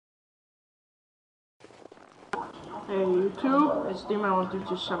Hey YouTube, it's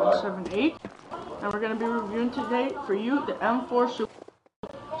DMan132778, and we're going to be reviewing today for you the M4 Super.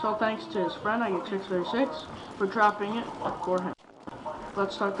 So thanks to his friend, I get 636, for dropping it for him.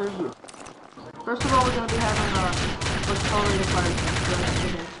 Let's start the review. First of all, we're going to be having what's called rate of fire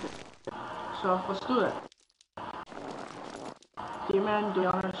against it. So let's do that. D-Man, the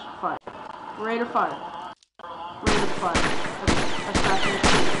honors, fire. Rate of fire. Rate of fire.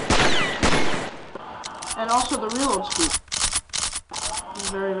 And also the reload speed. It's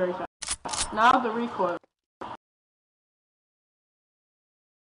very, very fast. Now the recoil.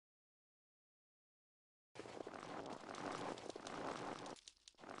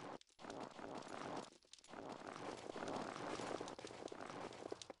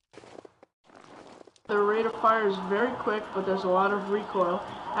 The rate of fire is very quick, but there's a lot of recoil.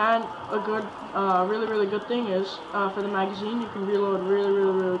 And a good, really good thing is, for the magazine, you can reload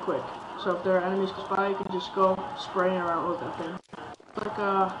really quick. So if there are enemies close by, you can just go spraying around with that thing. Like,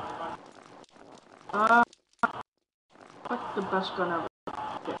 like the best gun ever.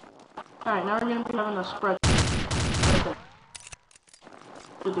 Okay. Alright, now we're gonna be having a spread.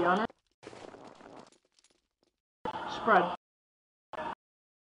 With the honor. Spread.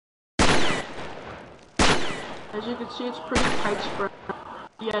 As you can see, it's pretty tight spread,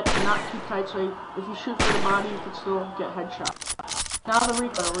 yet not too tight, so if you shoot for the body, you can still get headshot. Now the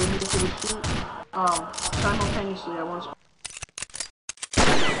recoil, where you need to shoot simultaneously at once.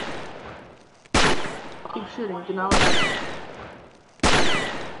 Keep shooting, do not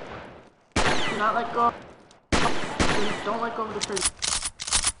let go. Don't let go of the trigger.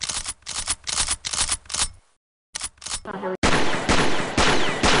 Now here we go.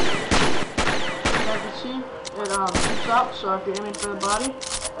 As you can see, it shoots up, so if you're aiming for the body,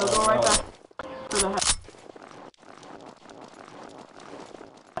 it'll go right back for the head.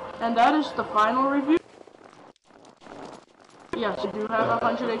 And that is the final review. Yes, you do have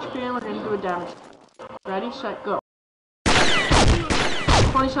 100 HP, and we're going to do a damage. Ready, set, go.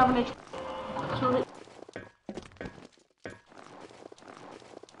 27 HP. 2 hit.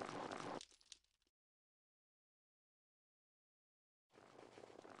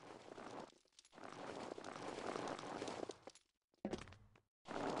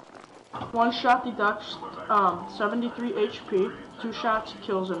 One shot deducts 73 HP. 2 shots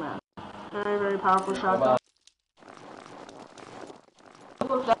kills a man. Very powerful shotgun.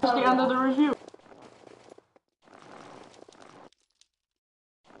 That's the end of the review.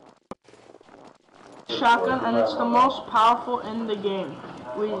 Shotgun, and it's the most powerful in the game.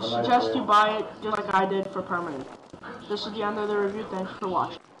 We suggest you buy it just like I did for permanent. This is the end of the review. Thanks for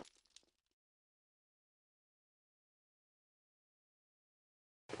watching.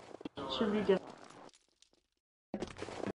 Should we get